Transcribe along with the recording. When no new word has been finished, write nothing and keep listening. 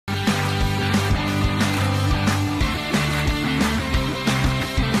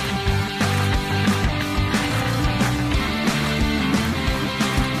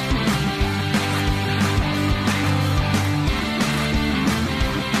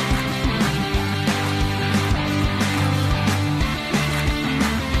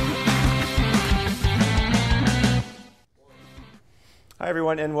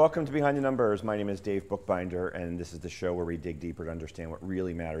everyone, and welcome to Behind the Numbers. My name is Dave Bookbinder, and this is the show where we dig deeper to understand what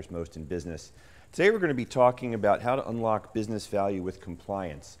really matters most in business. Today we're going to be talking about how to unlock business value with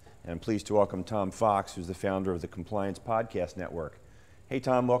compliance. And I'm pleased to welcome Tom Fox, who's the founder of the Compliance Podcast Network. Hey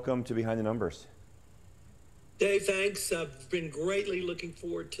Tom, welcome to Behind the Numbers. Dave, thanks. I've been greatly looking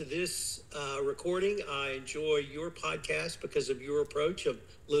forward to this recording. I enjoy your podcast because of your approach of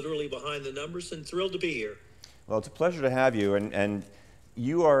literally behind the numbers, and thrilled to be here. Well, it's a pleasure to have you, and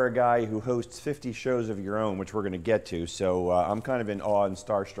you are a guy who hosts 50 shows of your own, which we're going to get to, so I'm kind of in awe and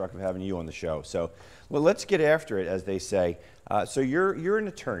starstruck of having you on the show. So well, let's get after it, as they say. So you're an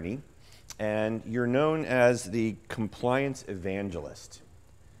attorney, and you're known as the Compliance Evangelist.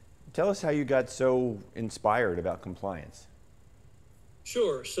 Tell us how you got so inspired about compliance.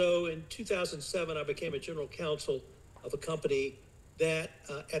 Sure. So in 2007, I became a general counsel of a company that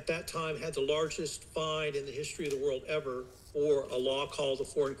at that time had the largest fine in the history of the world ever for a law called the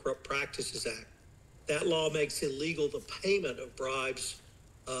Foreign Corrupt Practices Act. That law makes illegal the payment of bribes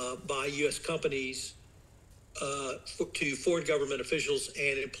by U.S. companies to foreign government officials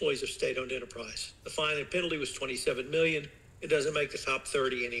and employees of state-owned enterprise. The fine and penalty was $27 million. It doesn't make the top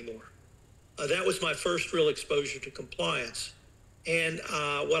 30 anymore. That was my first real exposure to compliance. And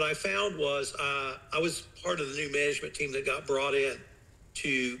what I found was I was part of the new management team that got brought in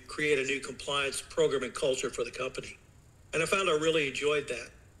to create a new compliance program and culture for the company. And I found I really enjoyed that.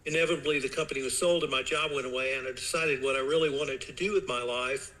 Inevitably, the company was sold and my job went away, and I decided what I really wanted to do with my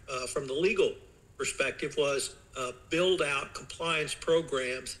life from the legal perspective was build out compliance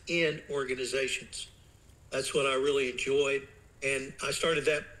programs in organizations. That's what I really enjoyed. And I started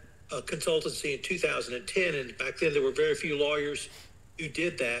that consultancy in 2010, and back then there were very few lawyers who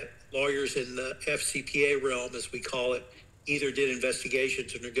did that. Lawyers in the FCPA realm, as we call it, either did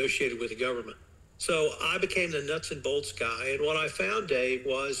investigations or negotiated with the government. So I became the nuts and bolts guy, and what I found, Dave,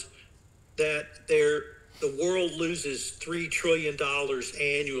 was that the world loses $3 trillion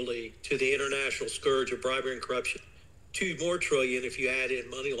annually to the international scourge of bribery and corruption, $2 more trillion if you add in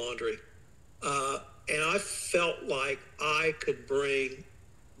money laundering. And I felt like I could bring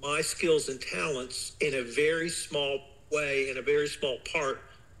my skills and talents in a very small way, in a very small part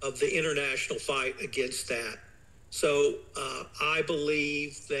of the international fight against that. So I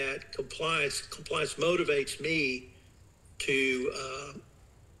believe that compliance motivates me to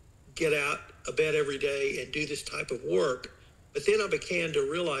get out of bed every day and do this type of work. But then I began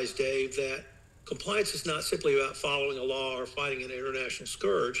to realize, Dave, that compliance is not simply about following a law or fighting an international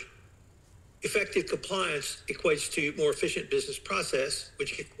scourge. Effective compliance equates to more efficient business process,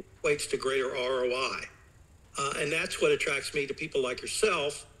 which equates to greater ROI. And that's what attracts me to people like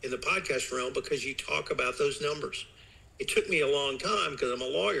yourself in the podcast realm, because you talk about those numbers. It took me a long time because I'm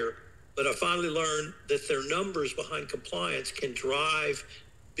a lawyer, but I finally learned that their numbers behind compliance can drive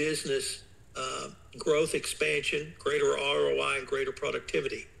business growth, expansion, greater ROI, and greater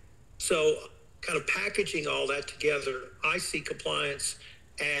productivity. So kind of packaging all that together, I see compliance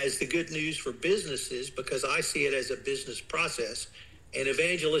as the good news for businesses because I see it as a business process. And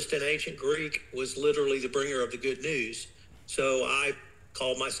Evangelist in ancient Greek was literally the bringer of the good news. So I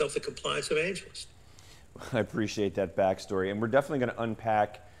called myself the Compliance Evangelist. I appreciate that backstory. And we're definitely going to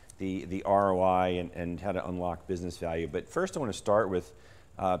unpack the ROI and how to unlock business value. But first I want to start with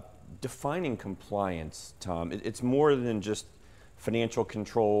defining compliance, Tom. It's more than just financial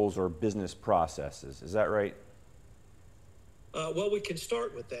controls or business processes. Is that right? Well, we can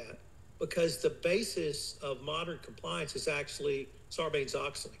start with that because the basis of modern compliance is actually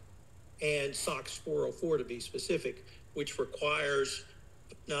Sarbanes-Oxley and SOX 404 to be specific, which requires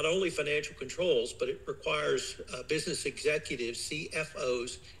not only financial controls, but it requires business executives,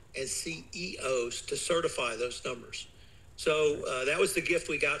 CFOs, and CEOs to certify those numbers. So that was the gift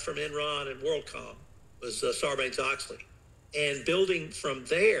we got from Enron and WorldCom, was Sarbanes-Oxley. And building from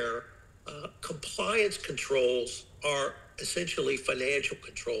there, compliance controls are essentially financial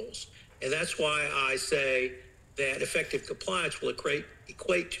controls. And that's why I say that effective compliance will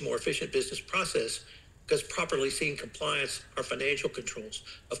equate to more efficient business process, because properly seen compliance are financial controls.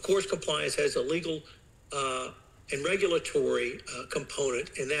 Of course, compliance has a legal and regulatory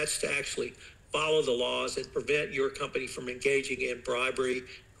component, and that's to actually follow the laws and prevent your company from engaging in bribery,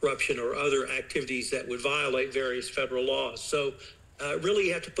 corruption, or other activities that would violate various federal laws. So really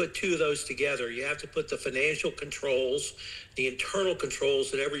you have to put two of those together. You have to put the financial controls, the internal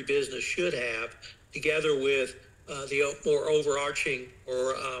controls that every business should have, together with the more overarching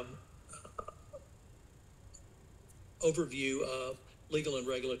or overview of legal and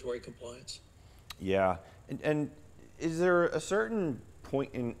regulatory compliance. Yeah, and is there a certain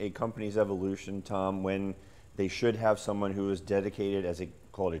point in a company's evolution, Tom, when they should have someone who is dedicated, as they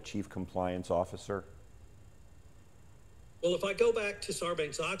call it, a chief compliance officer? Well, if I go back to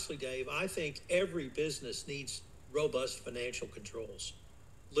Sarbanes-Oxley, Dave, I think every business needs robust financial controls,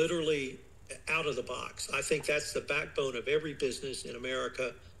 literally out of the box. I think that's the backbone of every business in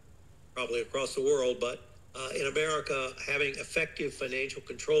America, probably across the world, but in America, having effective financial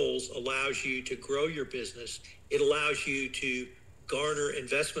controls allows you to grow your business. It allows you to garner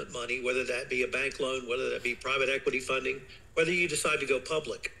investment money, whether that be a bank loan, whether that be private equity funding, whether you decide to go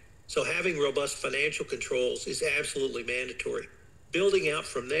public. So having robust financial controls is absolutely mandatory. Building out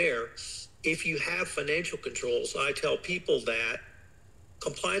from there, if you have financial controls, I tell people that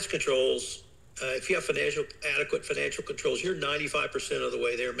compliance controls, if you have adequate financial controls, you're 95% of the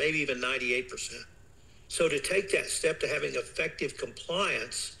way there, maybe even 98%. So to take that step to having effective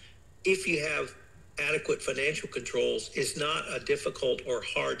compliance, if you have adequate financial controls, is not a difficult or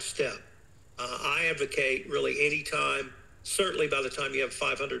hard step. I advocate really anytime, certainly by the time you have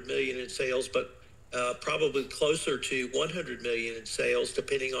 500 million in sales, but probably closer to 100 million in sales,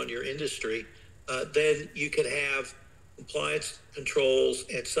 depending on your industry, then you can have compliance controls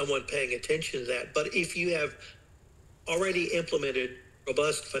and someone paying attention to that. But if you have already implemented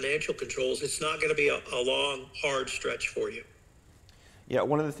robust financial controls, it's not going to be a long, hard stretch for you. Yeah,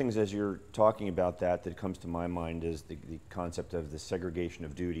 one of the things as you're talking about that comes to my mind is the concept of the segregation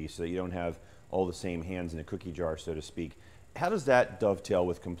of duties, so that you don't have all the same hands in a cookie jar, so to speak. How does that dovetail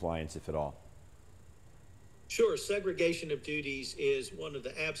with compliance, if at all? Sure, segregation of duties is one of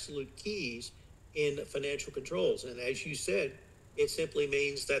the absolute keys in financial controls. And as you said, it simply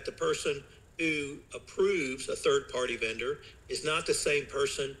means that the person who approves a third-party vendor is not the same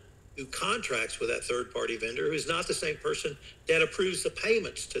person who contracts with that third-party vendor, who is not the same person that approves the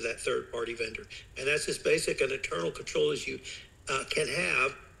payments to that third-party vendor. And that's as basic an internal control as you can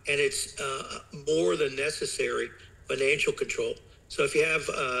have, and it's more than necessary financial control. So if you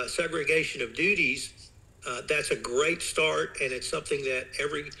have segregation of duties, that's a great start, and it's something that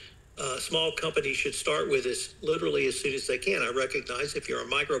every small company should start with as literally as soon as they can. I recognize if you're a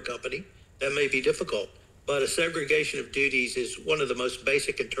micro company, that may be difficult, but a segregation of duties is one of the most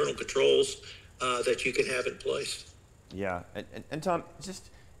basic internal controls that you can have in place. Yeah, and Tom, just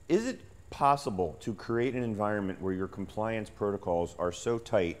is it possible to create an environment where your compliance protocols are so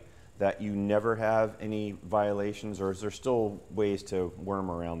tight that you never have any violations, or is there still ways to worm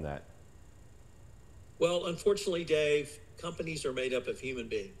around that? Well, unfortunately, Dave, companies are made up of human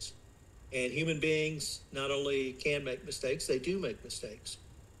beings. And human beings not only can make mistakes, they do make mistakes.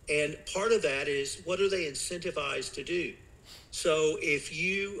 And part of that is, what are they incentivized to do? So if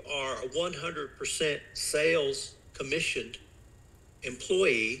you are a 100% sales commissioned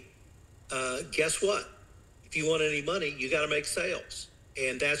employee, guess what? If you want any money, you got to make sales.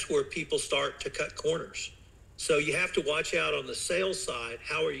 And that's where people start to cut corners. So you have to watch out on the sales side.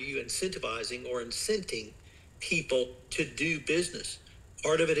 How are you incentivizing or incenting people to do business?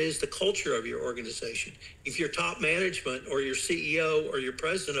 Part of it is the culture of your organization. If your top management or your CEO or your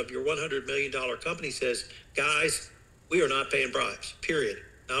president of your $100 million company says, guys, we are not paying bribes, period.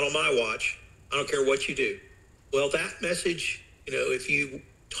 Not on my watch. I don't care what you do. Well, that message, if you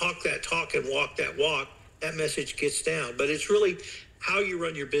talk that talk and walk that walk, that message gets down. But it's really how you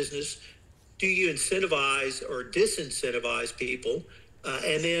run your business. Do you incentivize or disincentivize people?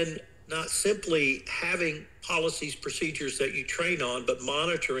 And then not simply having policies, procedures that you train on, but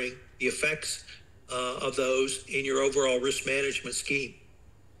monitoring the effects of those in your overall risk management scheme.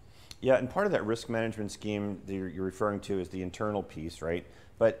 Yeah, and part of that risk management scheme that you're referring to is the internal piece, right?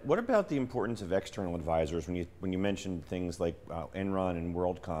 But what about the importance of external advisors? When you mentioned things like Enron and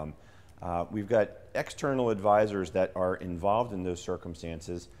WorldCom, we've got external advisors that are involved in those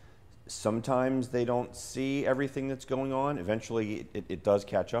circumstances. Sometimes they don't see everything that's going on. Eventually, it does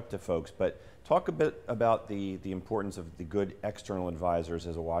catch up to folks. But talk a bit about the importance of the good external advisors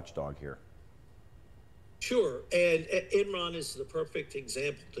as a watchdog here. Sure, and Enron is the perfect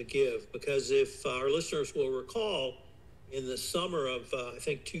example to give, because if our listeners will recall, in the summer of, I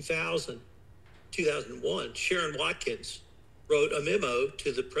think, 2001, Sharon Watkins wrote a memo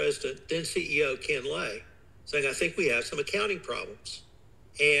to the president, then CEO Ken Lay, saying, I think we have some accounting problems.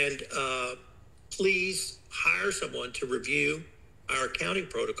 And please hire someone to review our accounting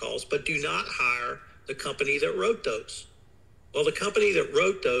protocols, but do not hire the company that wrote those. Well, the company that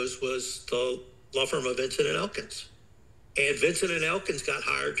wrote those was the law firm of Vincent & Elkins. And Vincent & Elkins got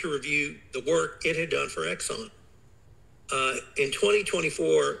hired to review the work it had done for Exxon. In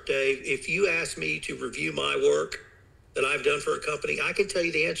 2024, Dave, if you ask me to review my work that I've done for a company, I can tell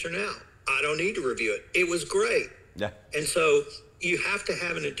you the answer now. I don't need to review it. It was great. Yeah. And so you have to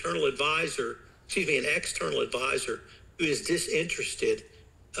have an internal advisor an external advisor who is disinterested,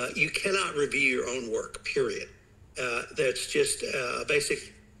 you cannot review your own work, period. That's just a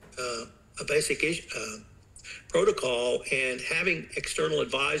basic protocol, and having external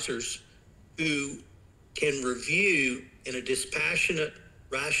advisors who can review in a dispassionate,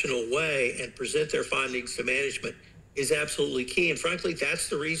 rational way and present their findings to management is absolutely key. And frankly, that's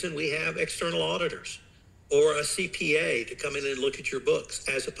the reason we have external auditors or a CPA to come in and look at your books,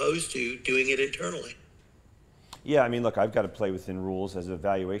 as opposed to doing it internally. Yeah, I mean, look, I've got to play within rules as a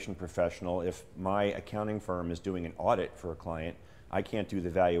valuation professional. If my accounting firm is doing an audit for a client, I can't do the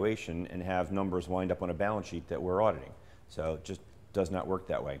valuation and have numbers wind up on a balance sheet that we're auditing. So it just does not work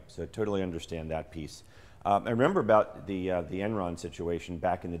that way. So I totally understand that piece. I remember about the Enron situation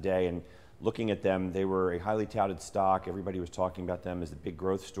back in the day, and looking at them, they were a highly touted stock. Everybody was talking about them as the big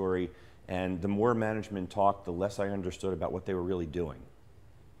growth story. And the more management talked, the less I understood about what they were really doing.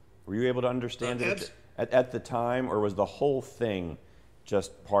 Were you able to understand it at the time, or was the whole thing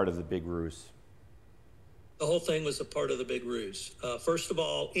just part of the big ruse? The whole thing was a part of the big ruse. First of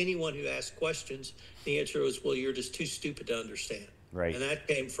all, anyone who asked questions, the answer was, well, you're just too stupid to understand. Right. And that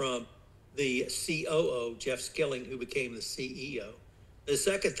came from the COO, Jeff Skilling, who became the CEO. The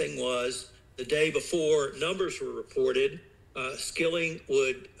second thing was, the day before numbers were reported, Skilling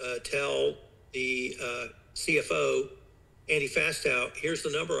would tell the CFO, Andy Fastow, here's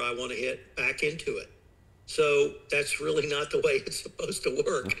the number I want to hit, back into it. So that's really not the way it's supposed to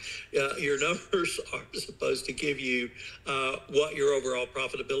work. Your numbers are supposed to give you what your overall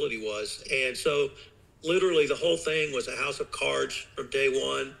profitability was. And so literally the whole thing was a house of cards from day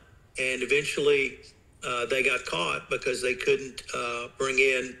one. And eventually they got caught because they couldn't bring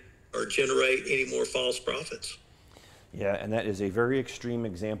in or generate any more false profits. Yeah, and that is a very extreme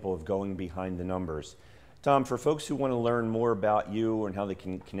example of going behind the numbers. Tom, for folks who want to learn more about you and how they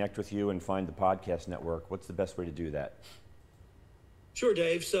can connect with you and find the podcast network, what's the best way to do that? Sure,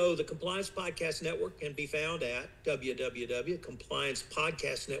 Dave. So the Compliance Podcast Network can be found at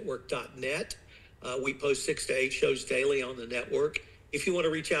www.compliancepodcastnetwork.net. We post 6 to 8 shows daily on the network. If you want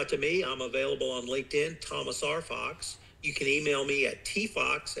to reach out to me, I'm available on LinkedIn, Thomas R. Fox. You can email me at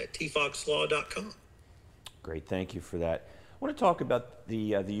tfox@tfoxlaw.com. Great, thank you for that. I want to talk about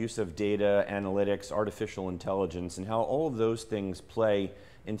the use of data, analytics, artificial intelligence, and how all of those things play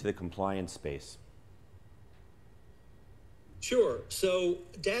into the compliance space. Sure. So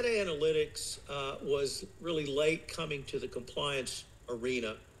data analytics was really late coming to the compliance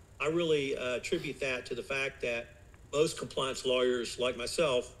arena. I really attribute that to the fact that most compliance lawyers, like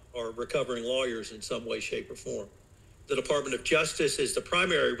myself, are recovering lawyers in some way, shape, or form. The Department of Justice is the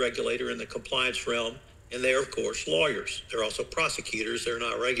primary regulator in the compliance realm, and they're, of course, lawyers. They're also prosecutors. They're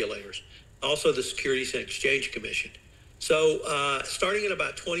not regulators. Also, the Securities and Exchange Commission. So starting in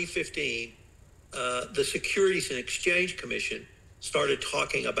about 2015, the Securities and Exchange Commission started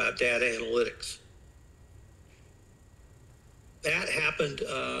talking about data analytics. That happened,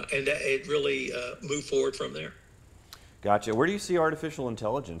 and it really moved forward from there. Gotcha. Where do you see artificial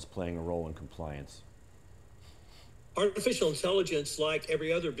intelligence playing a role in compliance? Artificial intelligence, like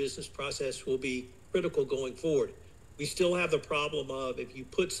every other business process, will be critical going forward. We still have the problem of, if you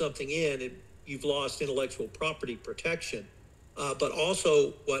put something in, you've lost intellectual property protection. But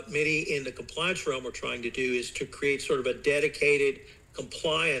also what many in the compliance realm are trying to do is to create sort of a dedicated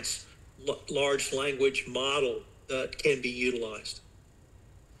compliance large language model that can be utilized.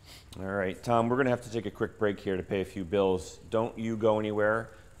 All right, Tom, we're going to have to take a quick break here to pay a few bills. Don't you go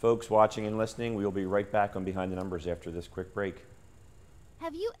anywhere. Folks watching and listening, we will be right back on Behind the Numbers after this quick break.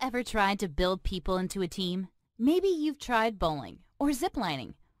 Have you ever tried to build people into a team? Maybe you've tried bowling, or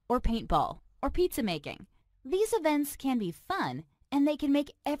ziplining, or paintball, or pizza making. These events can be fun, and they can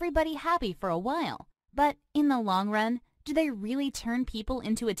make everybody happy for a while. But in the long run, do they really turn people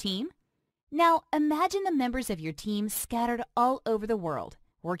into a team? Now, imagine the members of your team scattered all over the world,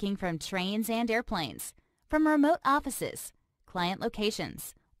 working from trains and airplanes, from remote offices, client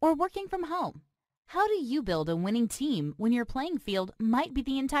locations, or working from home. How do you build a winning team when your playing field might be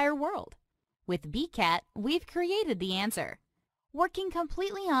the entire world? With BCAT, we've created the answer. Working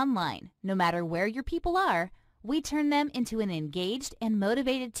completely online, no matter where your people are, we turn them into an engaged and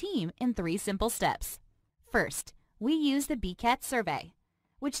motivated team in 3 simple steps. First, we use the BCAT survey,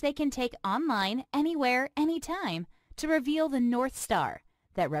 which they can take online, anywhere, anytime, to reveal the North Star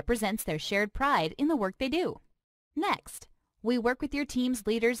that represents their shared pride in the work they do. Next, we work with your team's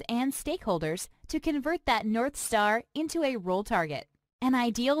leaders and stakeholders to convert that North Star into a role target, an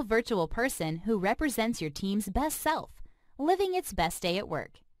ideal virtual person who represents your team's best self, living its best day at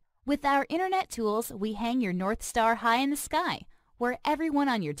work. With our internet tools, we hang your North Star high in the sky, where everyone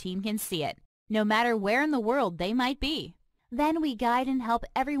on your team can see it. no matter where in the world they might be. Then we guide and help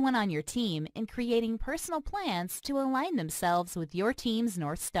everyone on your team in creating personal plans to align themselves with your team's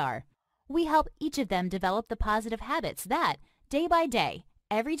North Star. We help each of them develop the positive habits that, day by day,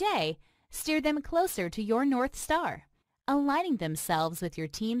 every day, steer them closer to your North Star, aligning themselves with your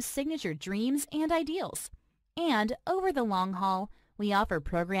team's signature dreams and ideals. And over the long haul, we offer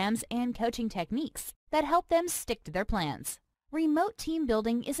programs and coaching techniques that help them stick to their plans. Remote team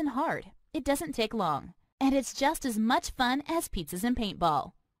building isn't hard. It doesn't take long. And it's just as much fun as pizzas and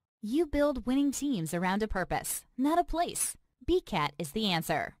paintball. You build winning teams around a purpose, not a place. BCAT is the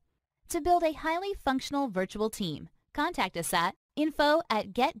answer. To build a highly functional virtual team, contact us at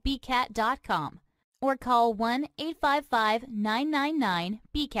info@getbcat.com or call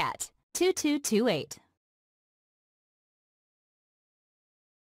 1-855-999-BCAT 2228.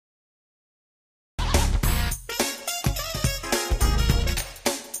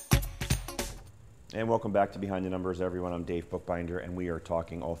 And welcome back to Behind the Numbers, everyone. I'm Dave Bookbinder, and we are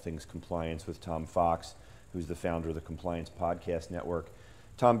talking all things compliance with Tom Fox, who's the founder of the Compliance Podcast Network.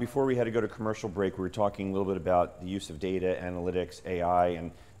 Tom, before we had to go to commercial break, we were talking a little bit about the use of data, analytics, AI,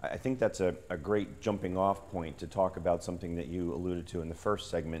 and I think that's a great jumping off point to talk about something that you alluded to in the first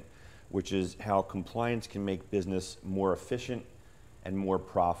segment, which is how compliance can make business more efficient and more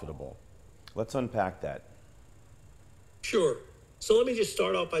profitable. Let's unpack that. Sure. So let me just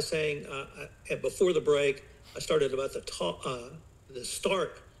start off by saying, before the break, I started about the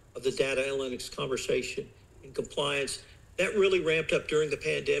start of the data analytics conversation in compliance. That really ramped up during the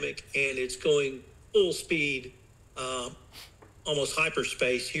pandemic, and it's going full speed, almost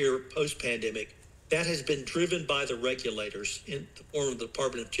hyperspace here post-pandemic. That has been driven by the regulators in the form of the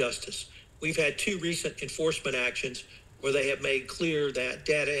Department of Justice. We've had two recent enforcement actions where they have made clear that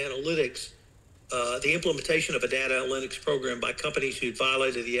data analytics, the implementation of a data analytics program by companies who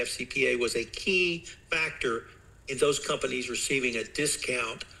violated the FCPA was a key factor in those companies receiving a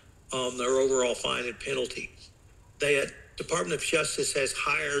discount on their overall fine and penalty. The Department of Justice has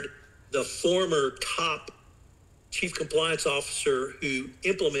hired the former top chief compliance officer who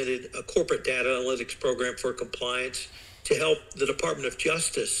implemented a corporate data analytics program for compliance to help the Department of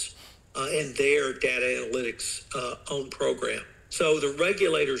Justice and their data analytics own program. So the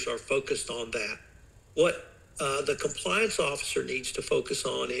regulators are focused on that. What the compliance officer needs to focus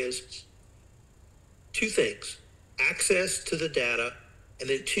on is two things: access to the data, and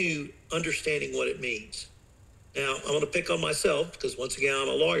then two, understanding what it means. Now, I'm going to pick on myself because, once again, I'm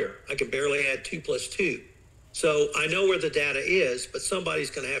a lawyer. I can barely add 2 + 2. So I know where the data is, but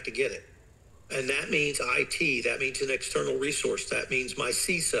somebody's going to have to get it. And that means IT. That means an external resource. That means my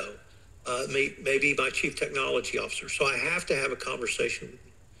CISO, maybe my chief technology officer. So I have to have a conversation with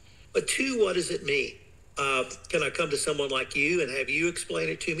you. But two, what does it mean? Can I come to someone like you and have you explain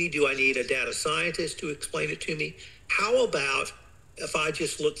it to me? Do I need a data scientist to explain it to me? How about if I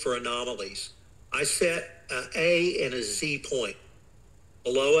just look for anomalies? I set A and a Z point.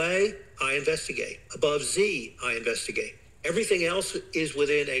 Below A, I investigate. Above Z, I investigate. Everything else is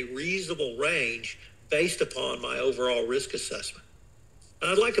within a reasonable range based upon my overall risk assessment.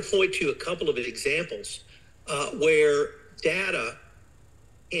 And I'd like to point to a couple of examples where data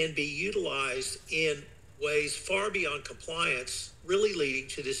can be utilized in ways far beyond compliance, really leading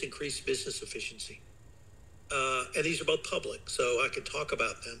to this increased business efficiency. And these are both public, so I can talk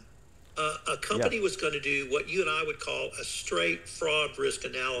about them. A company was going to do what you and I would call a straight fraud risk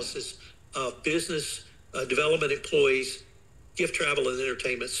analysis of business development employees' gift, travel, and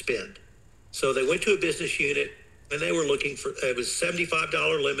entertainment spend. So they went to a business unit, and they were looking for, it was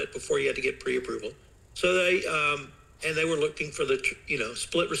 $75 limit before you had to get pre-approval. So they were looking for the,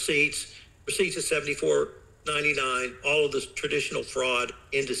 split receipts of $74.99, all of the traditional fraud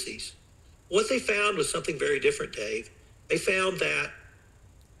indices. What they found was something very different, Dave. They found that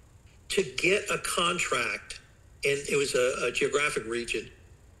to get a contract, and it was a geographic region,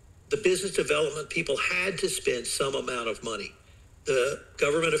 the business development people had to spend some amount of money. The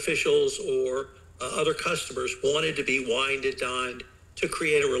government officials or other customers wanted to be wined and dined to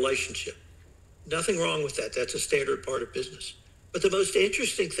create a relationship. Nothing wrong with that. That's a standard part of business. But the most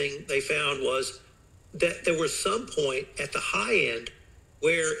interesting thing they found was that there was some point at the high end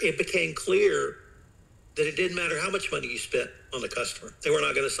where it became clear that it didn't matter how much money you spent on the customer. They were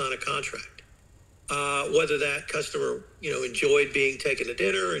not going to sign a contract. Whether that customer, enjoyed being taken to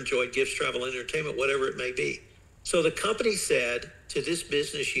dinner, enjoyed gifts, travel, entertainment, whatever it may be. So the company said to this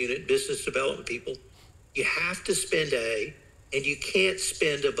business unit, business development people, you have to spend A and you can't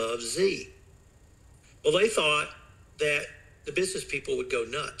spend above Z. Well, they thought that the business people would go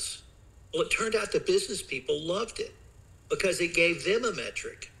nuts. Well, it turned out the business people loved it because it gave them a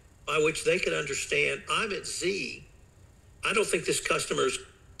metric by which they could understand, I'm at Z. I don't think this customer's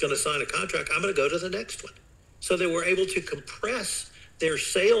going to sign a contract. I'm going to go to the next one. So they were able to compress their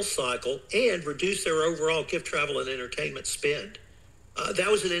sales cycle and reduce their overall gift, travel, and entertainment spend.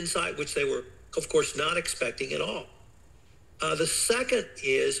 That was an insight which they were, of course, not expecting at all. The second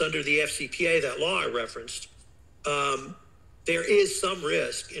is under the FCPA, that law I referenced, there is some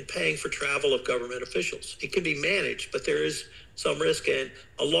risk in paying for travel of government officials. It can be managed, but there is some risk. And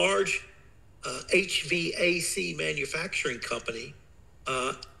a large HVAC manufacturing company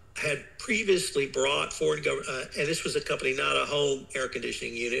had previously brought foreign government, and this was a company, not a home air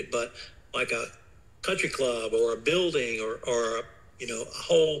conditioning unit, but like a country club or a building or a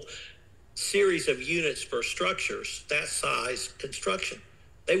whole series of units for structures, that size construction.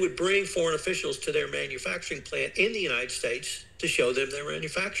 They would bring foreign officials to their manufacturing plant in the United States to show them their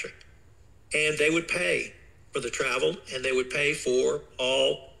manufacturing. And they would pay for the travel, and they would pay for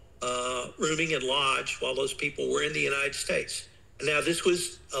all rooming and lodge while those people were in the United States. And now this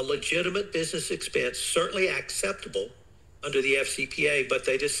was a legitimate business expense, certainly acceptable under the FCPA, but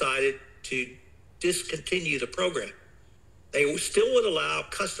they decided to discontinue the program. They still would allow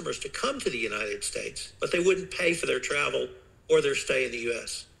customers to come to the United States, but they wouldn't pay for their travel or their stay in the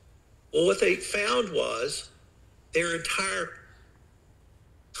U.S. Well, what they found was their entire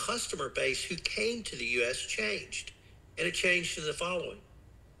customer base who came to the U.S. changed, and it changed in the following.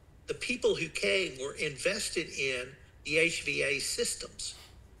 The people who came were invested in the HVA systems,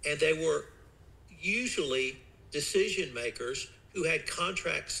 and they were usually decision makers who had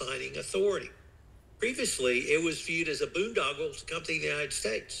contract signing authority. Previously, it was viewed as a boondoggle to come to the United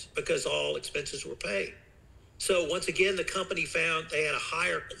States because all expenses were paid. So once again, the company found they had a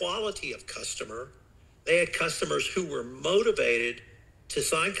higher quality of customer. They had customers who were motivated to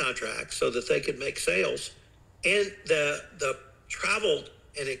sign contracts so that they could make sales. And the travel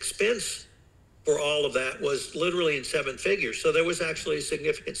and expense for all of that was literally in seven figures. So there was actually a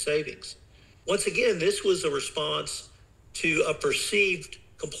significant savings. Once again, this was a response to a perceived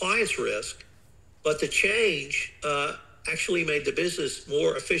compliance risk, but the change actually made the business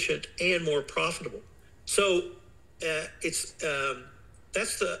more efficient and more profitable. So that's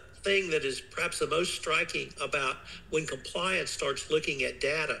the thing that is perhaps the most striking about when compliance starts looking at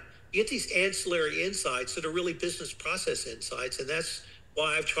data. You get these ancillary insights that are really business process insights, and that's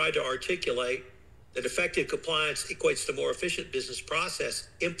why I've tried to articulate that effective compliance equates to more efficient business process,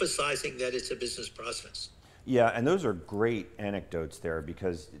 emphasizing that it's a business process. Yeah, and those are great anecdotes there,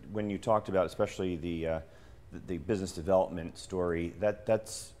 because when you talked about especially the business development story,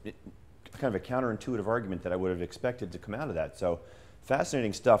 that's kind of a counterintuitive argument that I would have expected to come out of that. So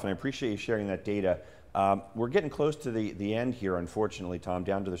fascinating stuff, and I appreciate you sharing that data. We're getting close to the end here, unfortunately, Tom,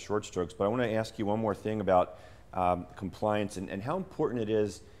 down to the short strokes, but I want to ask you one more thing about compliance and how important it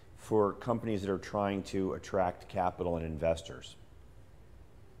is for companies that are trying to attract capital and investors.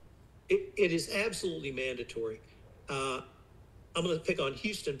 It is absolutely mandatory. I'm going to pick on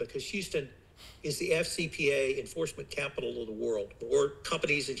Houston because Houston is the FCPA enforcement capital of the world. More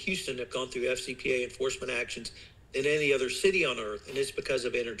companies in Houston have gone through FCPA enforcement actions than any other city on earth, and it's because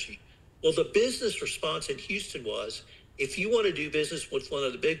of energy. Well, the business response in Houston was, if you want to do business with one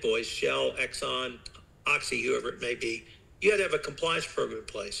of the big boys, Shell, Exxon, Oxy, whoever it may be, you had to have a compliance program in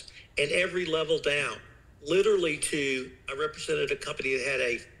place. And every level down, literally I represented a company that had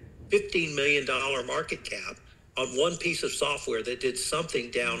a $15 million market cap on one piece of software that did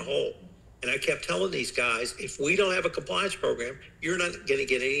something downhole. And I kept telling these guys, if we don't have a compliance program, you're not going to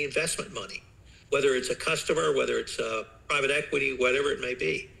get any investment money, whether it's a customer, whether it's a private equity, whatever it may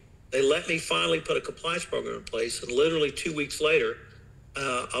be. They let me finally put a compliance program in place. And literally 2 weeks later,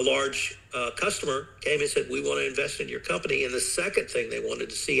 a large customer came and said, we want to invest in your company. And the second thing they wanted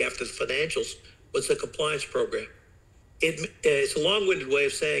to see after the financials was the compliance program. It's a long-winded way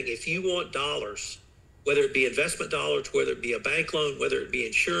of saying, if you want dollars, whether it be investment dollars, whether it be a bank loan, whether it be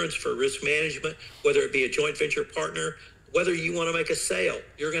insurance for risk management, whether it be a joint venture partner, whether you want to make a sale,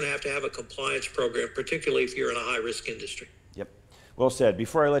 you're going to have a compliance program, particularly if you're in a high-risk industry. Yep. Well said.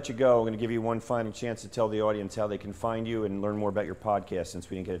 Before I let you go, I'm going to give you one final chance to tell the audience how they can find you and learn more about your podcast, since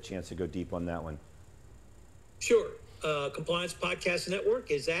we didn't get a chance to go deep on that one. Sure. Compliance Podcast Network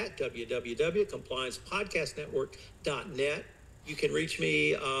is at www.compliancepodcastnetwork.net. You can reach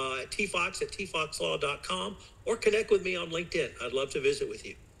me at tfox@tfoxlaw.com or connect with me on LinkedIn. I'd love to visit with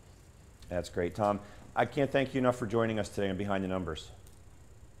you. That's great, Tom. I can't thank you enough for joining us today on Behind the Numbers.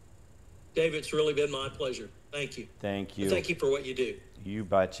 David, it's really been my pleasure. Thank you. Thank you. And thank you for what you do. You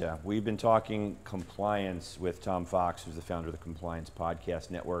betcha. We've been talking compliance with Tom Fox, who's the founder of the Compliance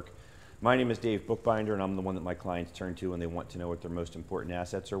Podcast Network. My name is Dave Bookbinder, and I'm the one that my clients turn to when they want to know what their most important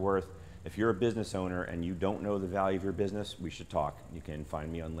assets are worth. If you're a business owner and you don't know the value of your business, we should talk. You can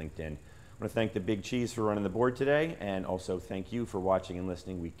find me on LinkedIn. I want to thank the Big Cheese for running the board today, and also thank you for watching and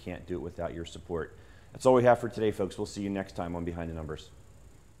listening. We can't do it without your support. That's all we have for today, folks. We'll see you next time on Behind the Numbers.